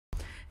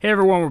Hey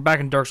everyone, we're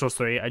back in Dark Souls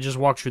 3. I just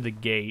walked through the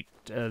gate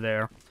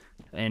there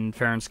in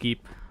Farron's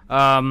Keep.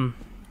 I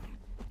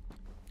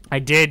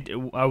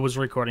was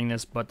recording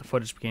this, but the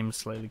footage became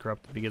slightly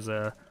corrupted because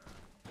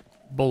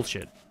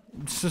bullshit.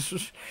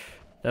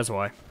 That's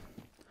why.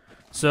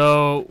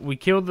 So, we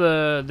killed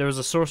there was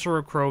a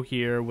sorcerer crow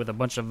here with a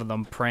bunch of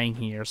them praying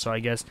here, so I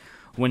guess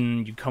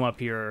when you come up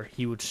here,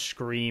 he would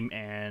scream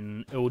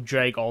and it would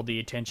drag all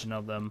the attention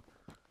of them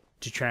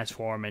to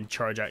transform and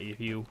charge at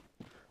you.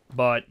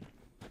 But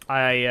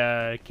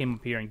I came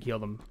up here and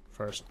killed them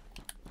first.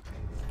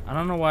 I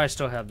don't know why I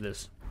still have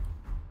this.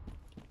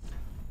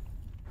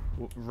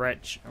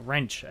 Wrench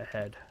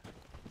ahead.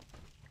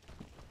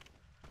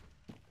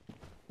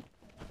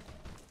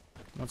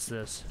 What's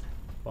this?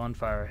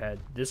 Bonfire ahead.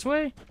 This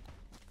way?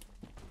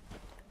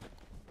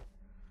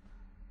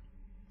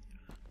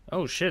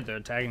 Oh shit, they're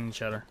attacking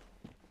each other.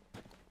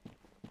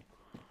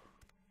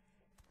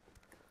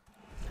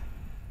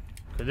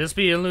 Could this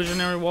be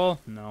illusionary wall?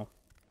 No.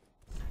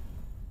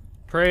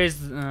 Praise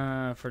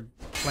for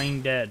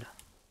playing dead.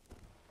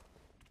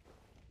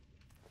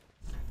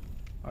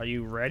 Are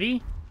you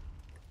ready?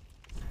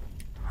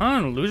 Huh,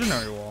 an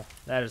illusionary wall.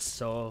 That is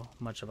so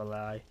much of a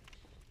lie.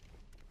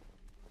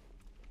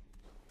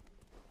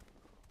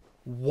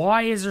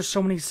 Why is there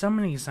so many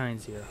summoning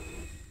signs here?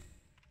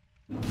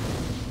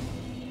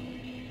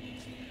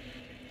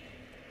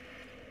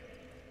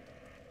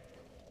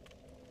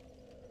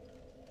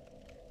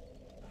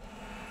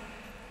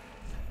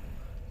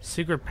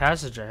 Secret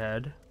passage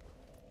ahead.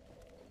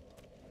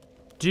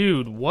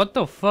 Dude, what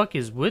the fuck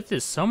is with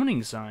this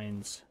summoning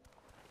signs?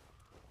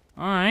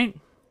 Alright.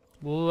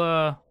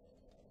 We'll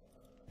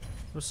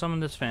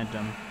summon this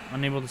phantom.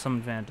 Unable to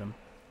summon phantom.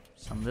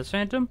 Summon this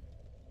phantom?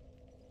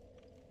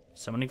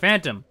 Summoning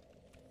phantom.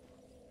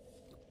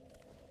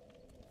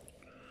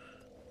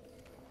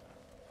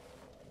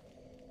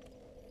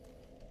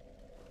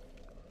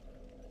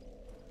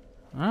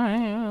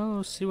 Alright,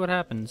 we'll see what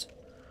happens.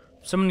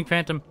 Summoning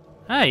phantom.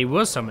 Ah, he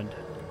was summoned.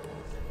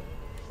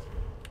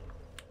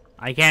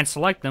 I can't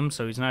select them,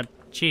 so he's not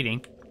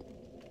cheating.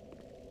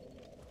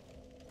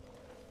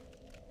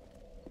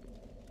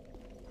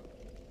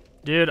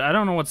 Dude, I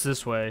don't know what's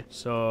this way,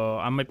 so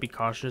I might be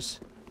cautious.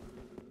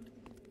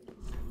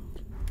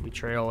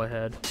 Betrayal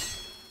ahead.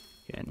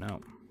 Okay,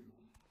 no.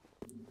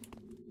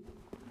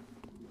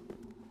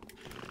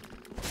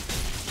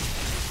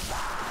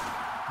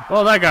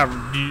 Well,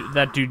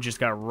 that dude just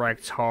got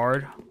wrecked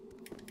hard.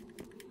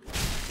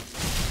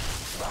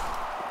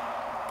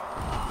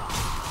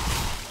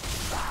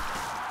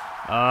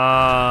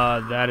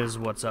 That is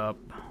what's up.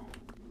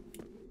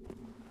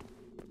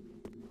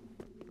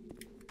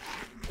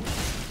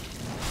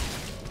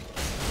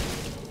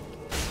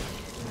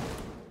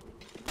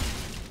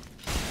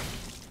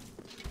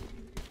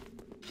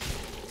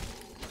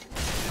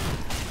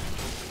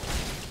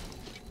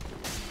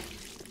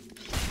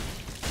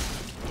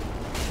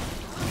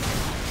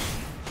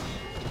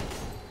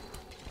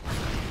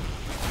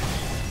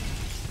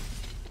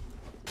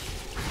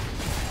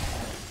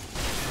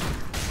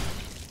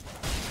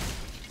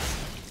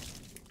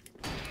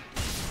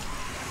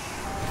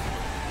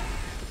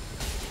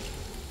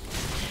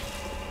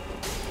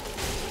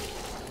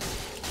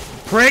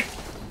 Prick!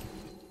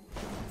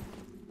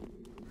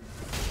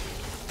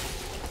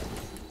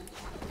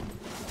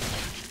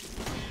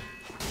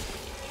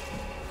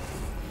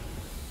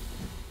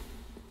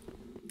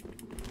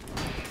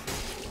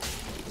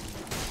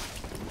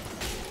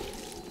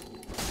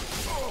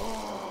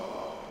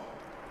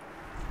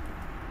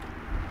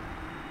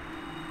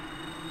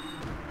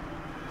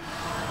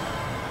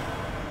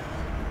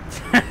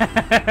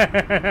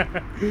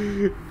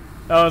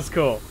 That was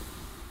cool.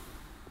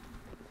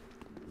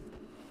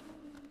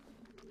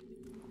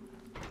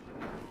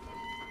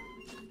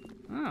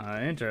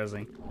 Ah,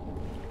 interesting.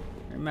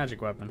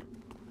 Magic weapon.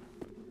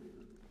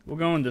 We're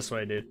going this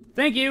way, dude.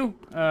 Thank you!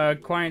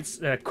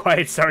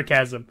 Quiet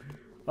sarcasm.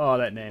 Oh,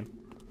 that name.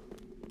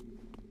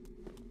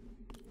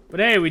 But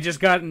hey, we just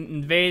got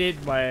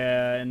invaded by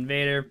an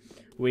invader.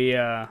 We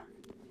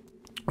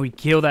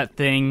killed that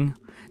thing.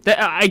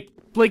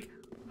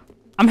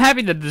 I'm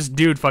happy that this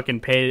dude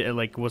fucking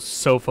was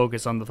so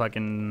focused on the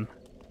fucking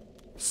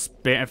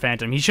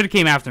phantom. He should have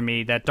came after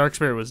me. That dark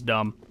spirit was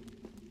dumb.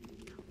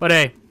 But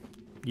hey,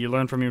 you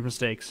learn from your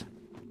mistakes.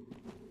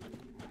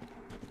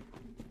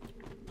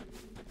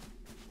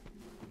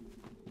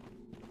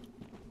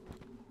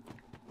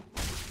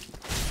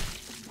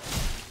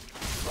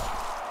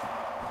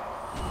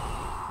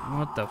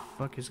 What the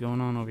fuck is going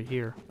on over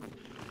here?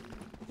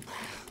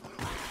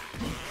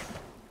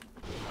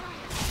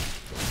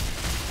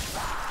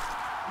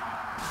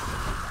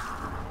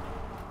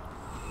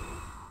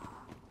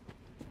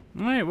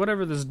 Alright,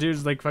 whatever this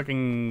dude's like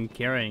fucking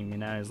carrying, you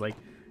know, is like,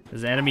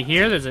 there's an enemy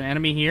here, there's an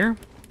enemy here.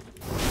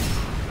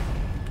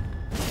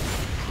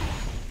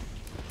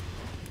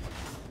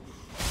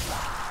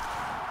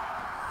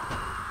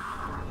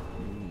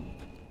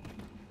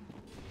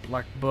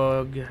 Black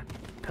bug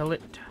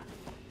pellet.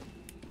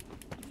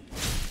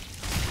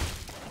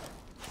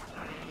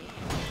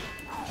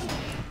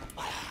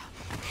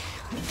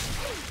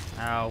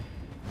 Ow.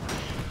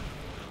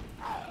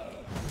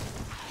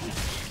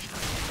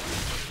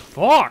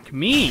 Fuck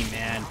me,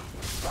 man.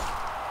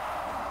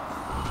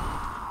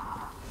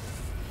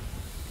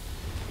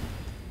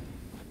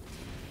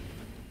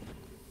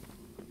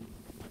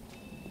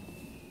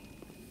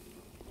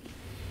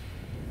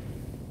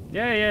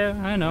 Yeah,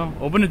 I know.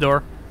 Open the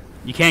door.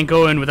 You can't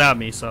go in without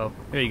me, so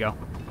here you go.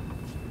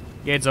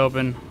 Gates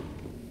open.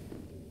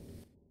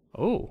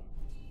 Oh.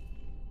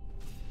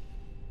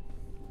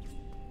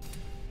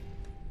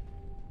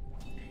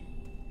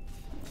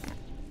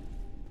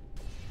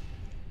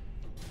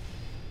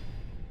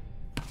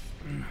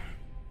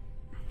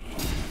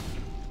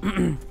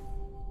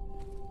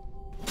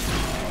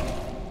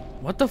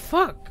 What the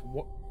fuck?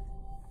 What?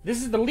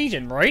 This is the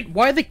Legion, right?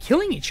 Why are they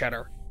killing each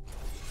other?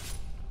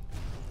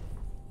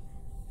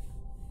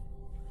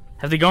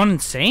 Have they gone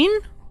insane?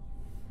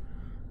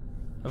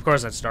 Of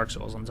course, that's Dark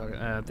Souls I'm talking,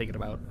 thinking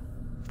about.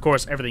 Of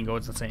course, everything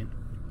goes insane.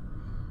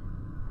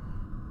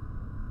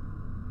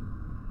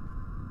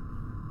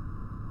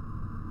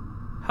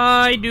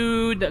 Hi,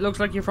 dude. That looks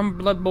like you're from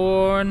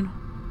Bloodborne.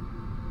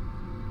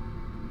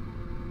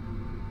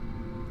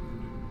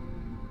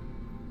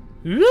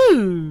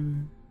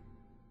 Ooh.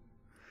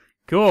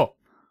 Cool.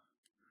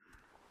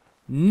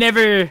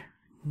 Never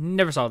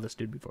saw this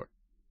dude before.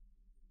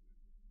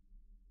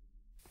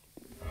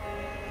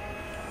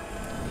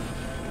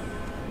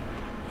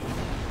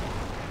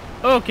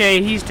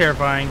 Okay, he's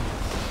terrifying.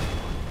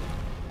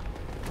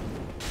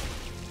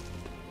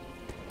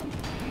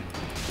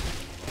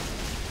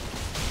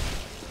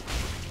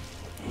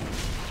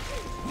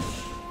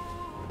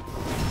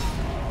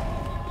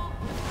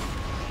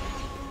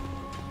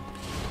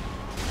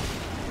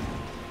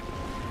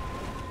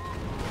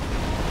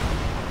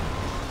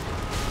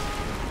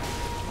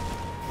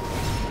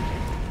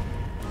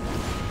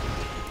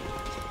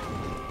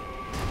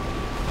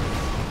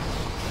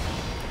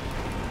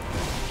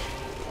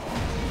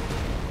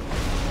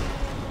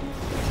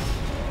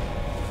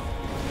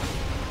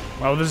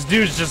 Wow, this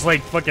dude's just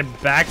like fucking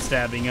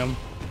backstabbing him.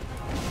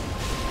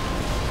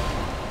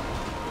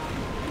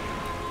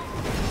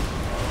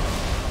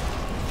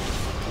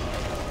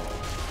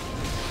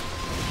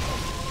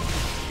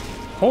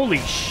 Holy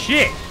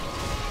shit!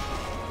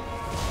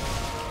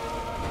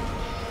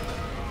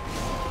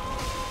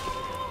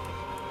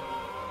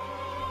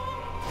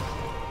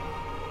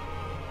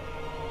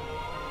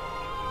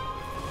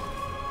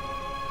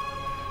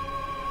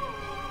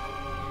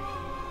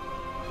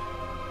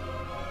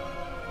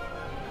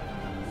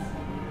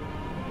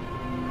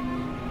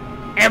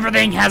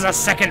 Everything has a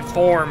second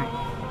form.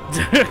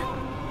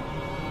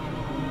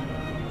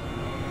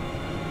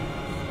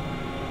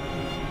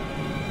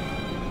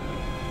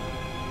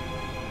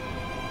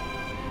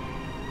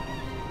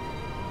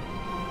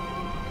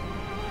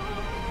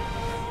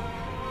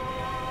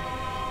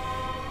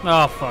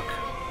 Oh, fuck.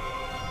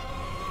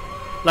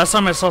 Last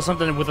time I saw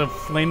something with a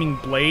flaming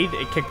blade,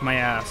 it kicked my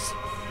ass.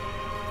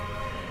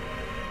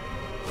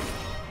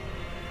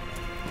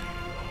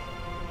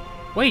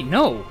 Wait,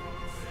 no.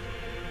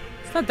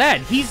 It's not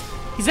that. He's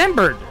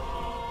embered.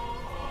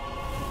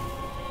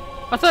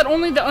 I thought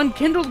only the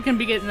unkindled can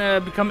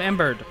become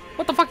embered.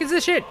 What the fuck is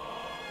this shit?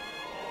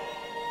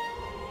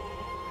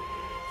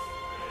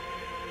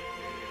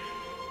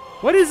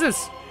 What is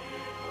this?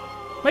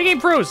 My game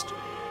froze.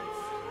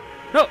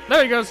 No,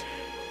 there he goes.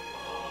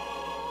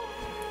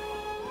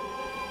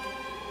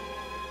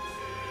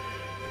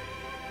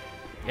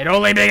 It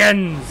only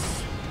begins.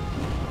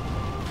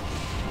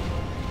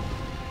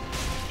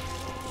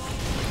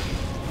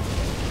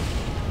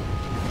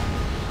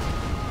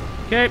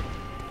 Okay,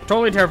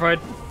 totally terrified.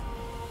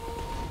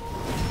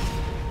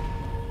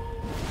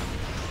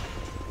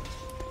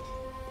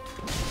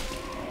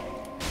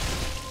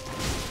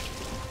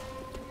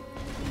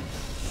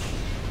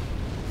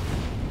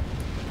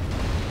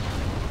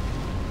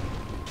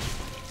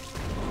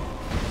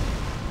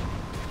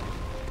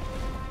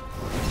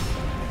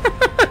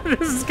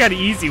 This is kind of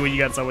easy when you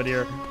got someone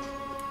here.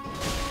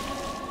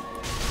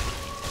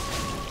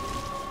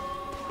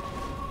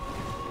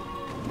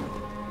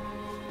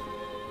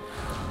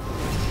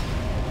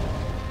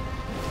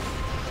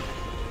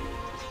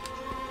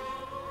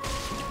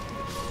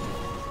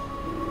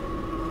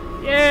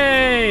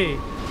 Yay!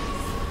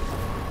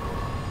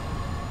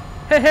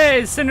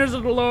 Hey, sinners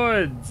of the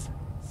lords!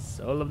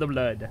 Soul of the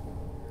blood.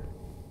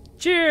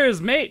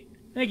 Cheers, mate!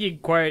 Thank you,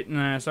 quiet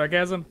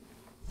sarcasm.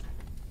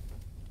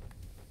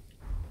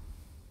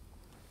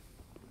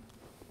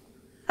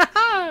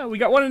 Haha! We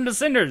got one in the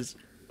cinders!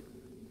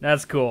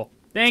 That's cool.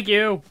 Thank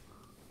you!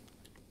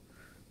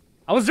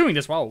 I was doing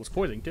this while I was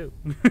poisoning, too.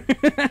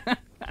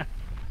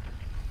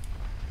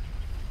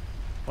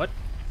 What?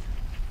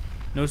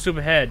 No soup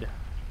ahead.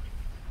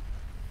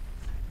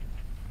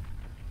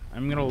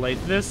 I'm gonna light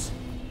this.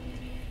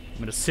 I'm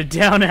gonna sit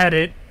down at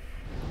it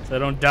so I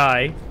don't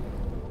die.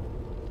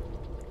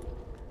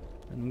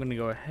 I'm gonna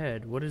go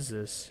ahead. What is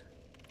this?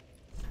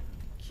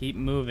 Keep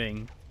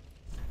moving.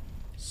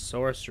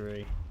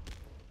 Sorcery.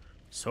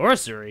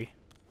 Sorcery?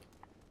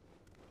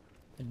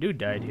 The dude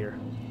died here.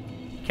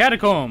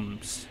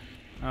 Catacombs.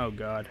 Oh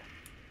god.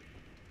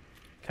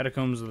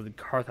 Catacombs of the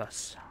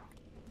Carthus.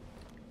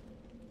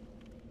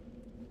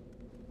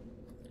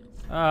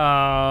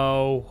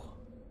 Oh.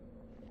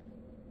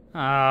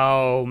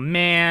 Oh,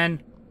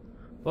 man.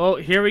 Well,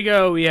 here we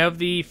go. We have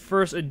the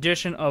first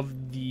edition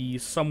of the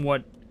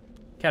somewhat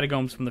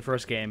catacombs from the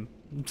first game.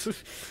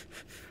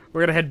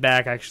 We're gonna head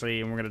back,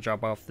 actually, and we're gonna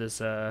drop off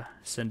this,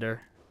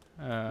 Cinder,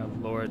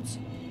 Lords.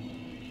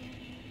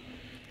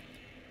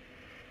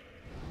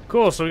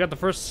 Cool, so we got the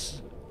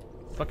first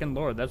fucking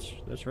Lord.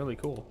 That's really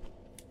cool.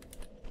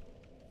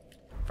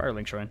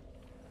 Firelink Shrine.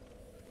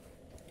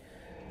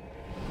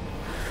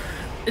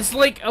 It's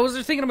like, I was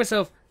just thinking to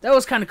myself, that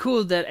was kind of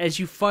cool that as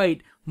you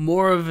fight,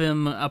 more of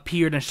them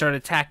appeared and started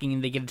attacking,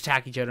 and they get to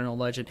attack each other and all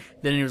that shit.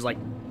 Then he was like,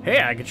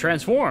 hey, I can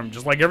transform,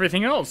 just like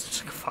everything else.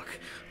 It's like, fuck.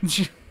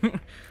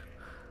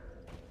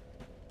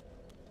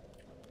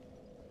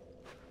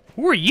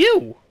 Who are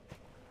you?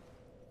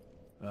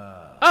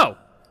 Oh.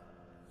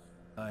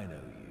 I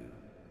know you.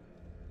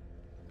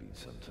 Been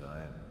some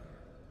time.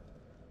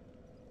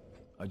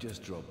 I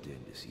just dropped in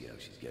to see how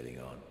she's getting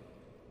on.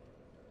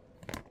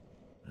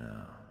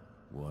 Now,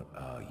 what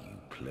are you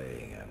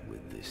playing at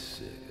with this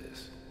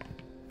circus?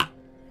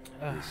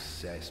 This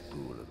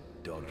cesspool of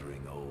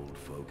doddering old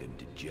folk and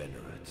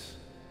degenerates.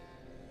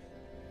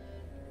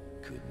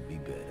 Couldn't be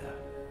better.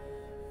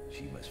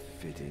 She must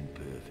fit in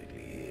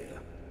perfectly here.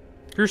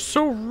 You're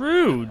so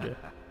rude.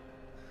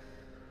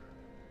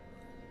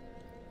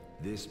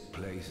 This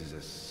place is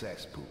a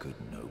cesspool,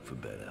 couldn't hope for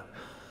better.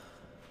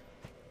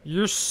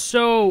 You're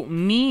so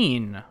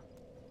mean.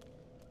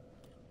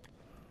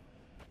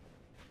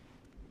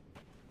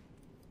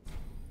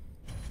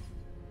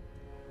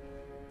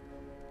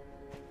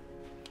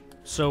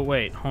 So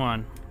wait, hold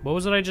on. What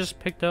was it I just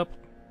picked up?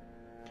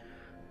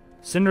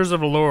 Cinders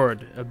of a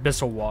Lord,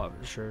 Abyssal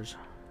Washers.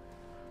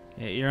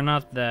 Yeah, you're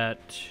not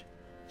that.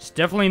 It's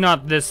definitely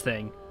not this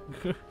thing.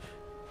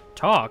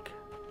 Talk?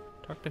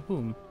 Talk to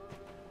whom?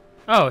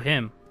 Oh,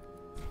 him.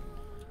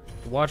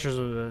 The Watchers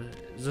of the...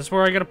 Is this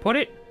where I gotta put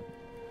it?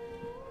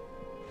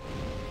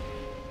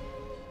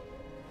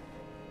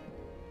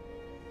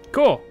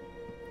 Cool.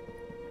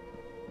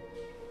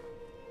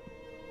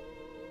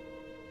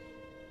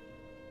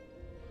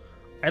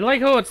 I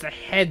like how it's the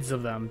heads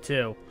of them,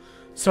 too.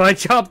 So I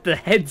chopped the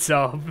heads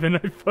off and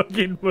I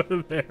fucking put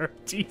them there.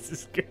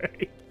 Jesus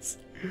Christ.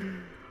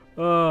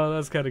 Oh,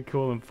 that's kind of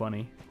cool and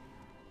funny.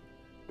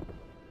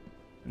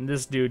 And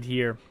this dude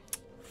here.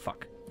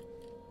 Fuck.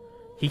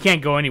 He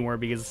can't go anywhere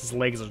because his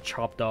legs are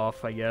chopped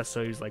off, I guess.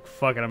 So he's like,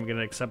 fuck it, I'm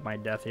gonna accept my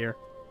death here.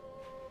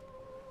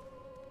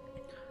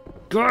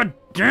 God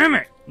damn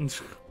it!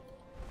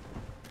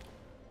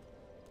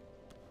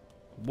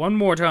 One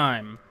more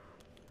time.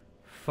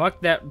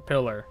 Fuck that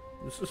pillar.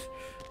 This is...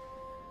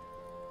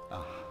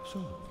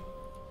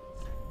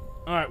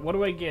 Alright, what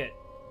do I get?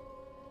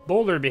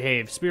 Boulder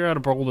behave. Spear out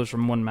of boulders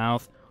from one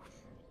mouth.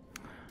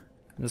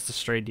 This is the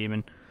stray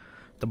demon.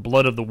 The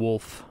blood of the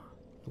wolf.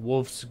 The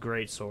wolf's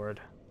greatsword.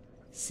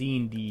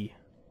 C&D.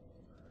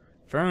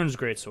 Fern's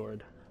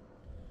greatsword.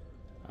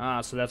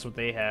 Ah, so that's what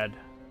they had.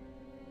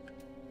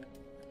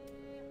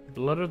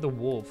 Blood of the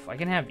wolf. I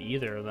can have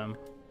either of them.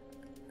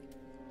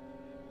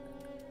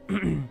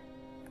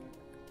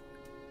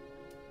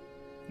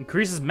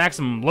 Increases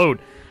maximum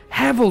load.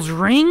 Havel's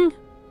ring?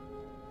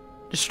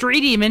 The stray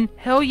demon?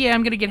 Hell yeah,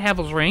 I'm gonna get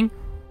Havel's ring.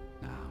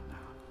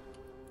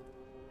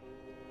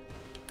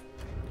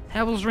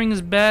 Havel's ring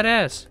is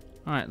badass.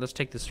 Alright, let's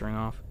take this ring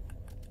off.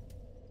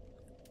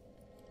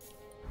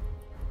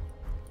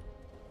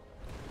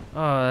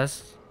 Oh,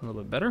 that's a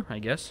little bit better, I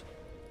guess.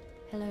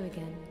 Hello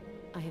again.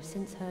 I have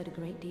since heard a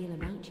great deal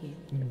about you.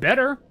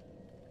 Better?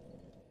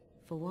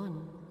 For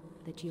one,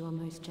 that you are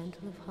most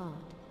gentle of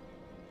heart.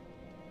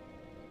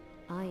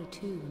 I,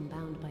 too, am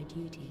bound by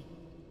duty,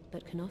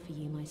 but can offer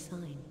you my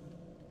sign.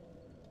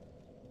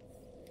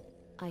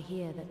 I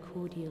hear that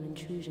cordial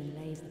intrusion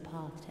lays the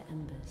path to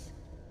embers.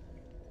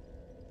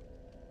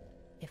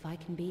 If I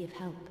can be of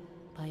help,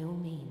 by all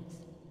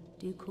means,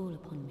 do call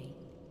upon me.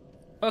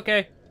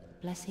 Okay.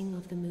 Blessing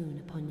of the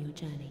moon upon your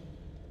journey.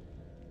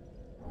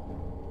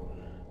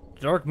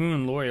 Dark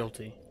moon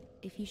loyalty.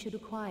 If you should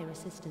require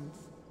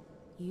assistance,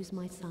 use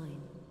my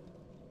sign.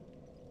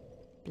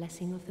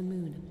 Blessing of the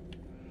moon.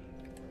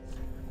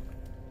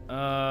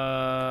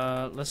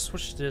 Let's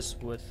switch this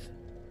with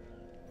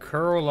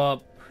curl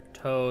up,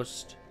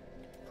 toast,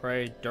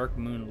 pray, dark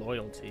moon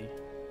loyalty.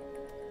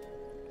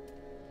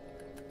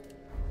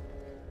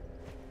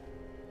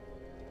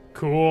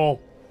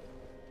 Cool.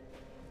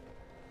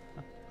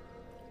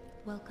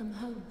 Welcome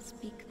home,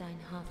 speak thine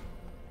heart.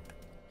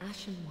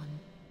 Ashen one,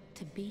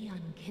 to be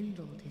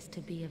unkindled is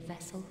to be a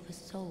vessel for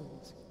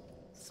souls.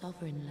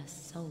 Sovereignless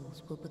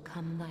souls will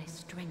become thy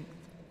strength.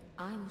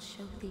 I will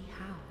show thee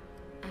how,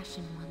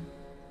 Ashen one.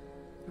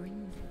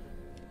 Bring them.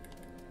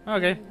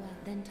 Okay. Very well,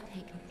 then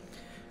take them.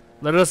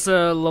 Let us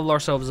level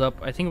ourselves up.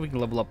 I think we can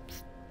level up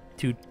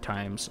 2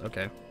 times.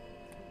 Okay.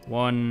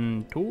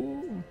 1,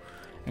 2.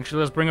 Actually,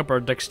 let's bring up our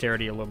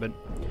dexterity a little bit.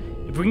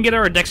 If we can get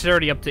our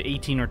dexterity up to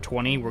 18 or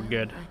 20, we're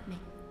good.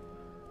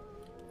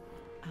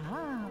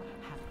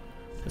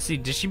 Let's see,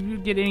 did she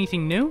get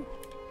anything new?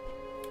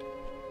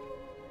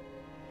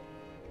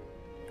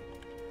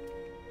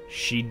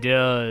 She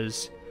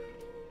does.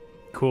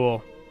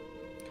 Cool.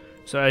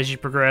 So as you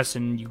progress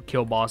and you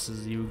kill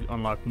bosses, you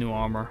unlock new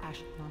armor.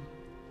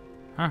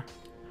 Huh.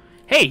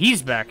 Hey,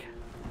 he's back.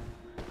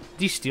 Did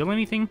he steal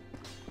anything?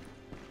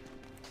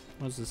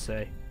 What does this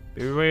say?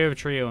 Beware of a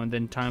trio and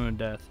then time of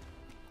death.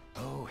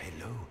 Oh,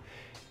 hello.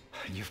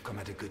 You've come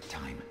at a good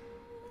time.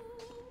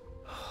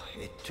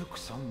 It took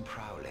some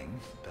prowling,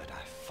 but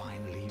I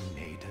finally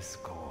made a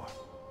score.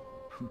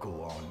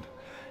 Go on,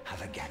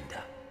 have a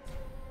gander.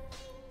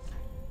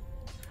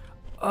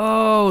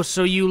 Oh,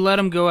 so you let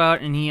him go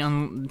out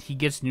and he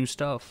gets new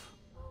stuff.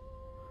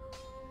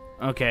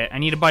 Okay, I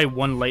need to buy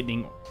 1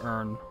 lightning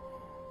urn.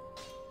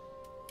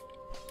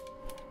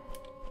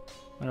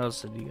 What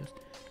else did he get?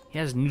 He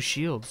has new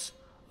shields.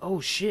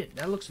 Oh shit,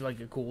 that looks like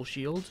a cool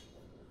shield.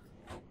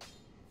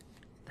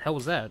 The hell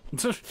was that?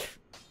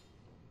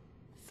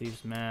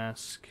 Thieves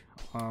mask,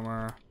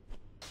 armor.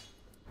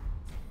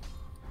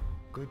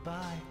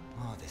 Goodbye.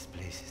 Oh, this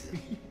place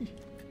is...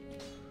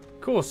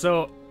 Cool,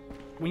 so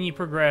when you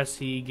progress,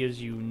 he gives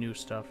you new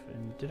stuff.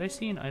 And did I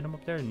see an item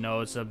up there?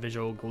 No, it's a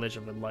visual glitch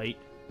of a light.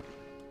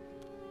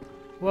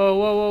 Whoa,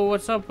 whoa, whoa,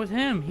 what's up with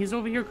him? He's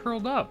over here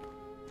curled up.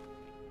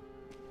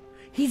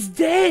 He's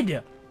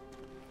dead!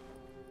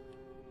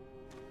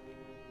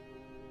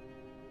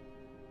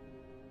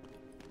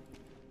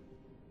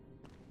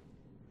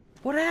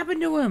 What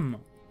happened to him?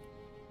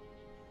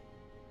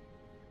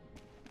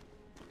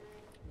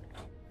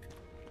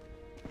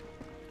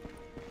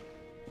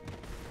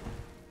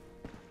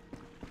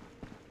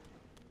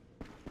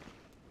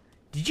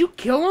 Did you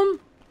kill him?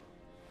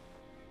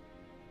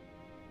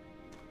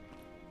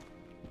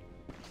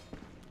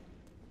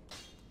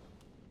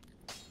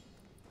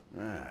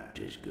 Ah,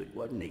 tis good,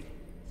 wasn't he?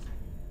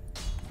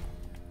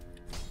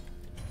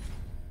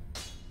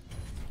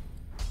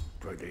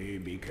 Pretty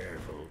be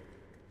careful.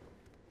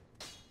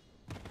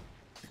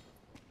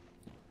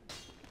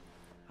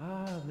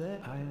 Ah, there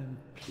I am.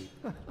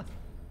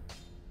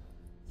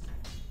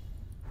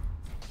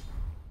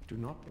 Do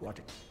not worry.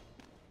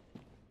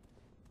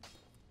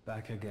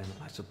 Back again,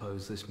 I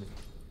suppose this means...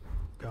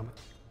 Come.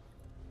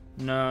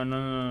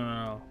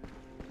 No.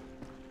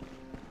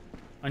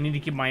 I need to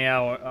keep my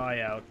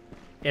eye out.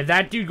 If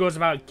that dude goes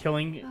about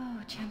killing...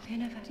 Oh,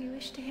 champion of... Do you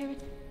wish to hear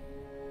it?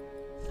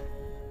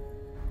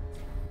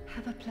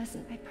 Have a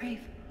pleasant, I pray.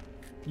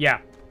 Yeah.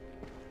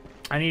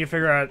 I need to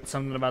figure out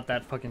something about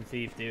that fucking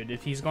thief, dude.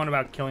 If he's going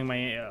about killing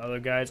my other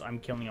guys, I'm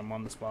killing him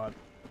on the spot.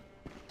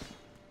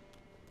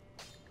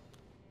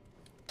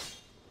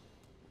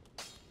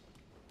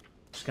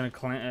 Just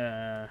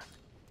gonna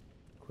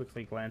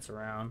quickly glance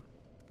around.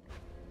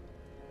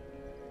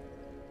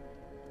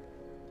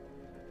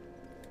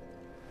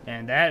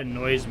 And that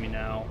annoys me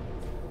now.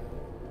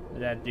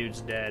 That dude's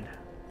dead.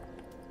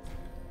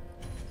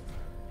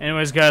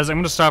 Anyways, guys, I'm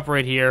gonna stop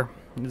right here.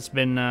 It's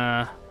been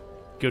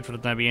good for the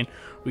time being.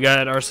 We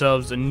got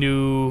ourselves a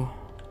new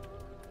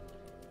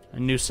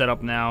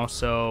setup now,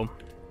 so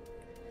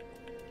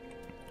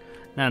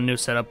not a new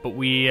setup, but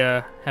we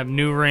have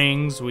new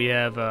rings. We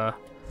have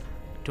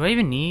do I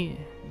even need?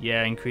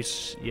 Yeah,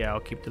 increase. Yeah,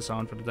 I'll keep this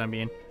on for the time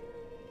being.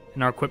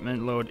 And our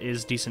equipment load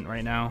is decent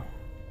right now.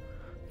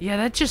 Yeah,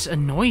 that just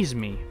annoys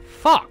me.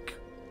 Fuck.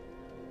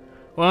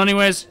 Well,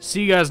 anyways,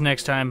 see you guys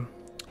next time.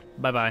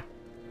 Bye-bye.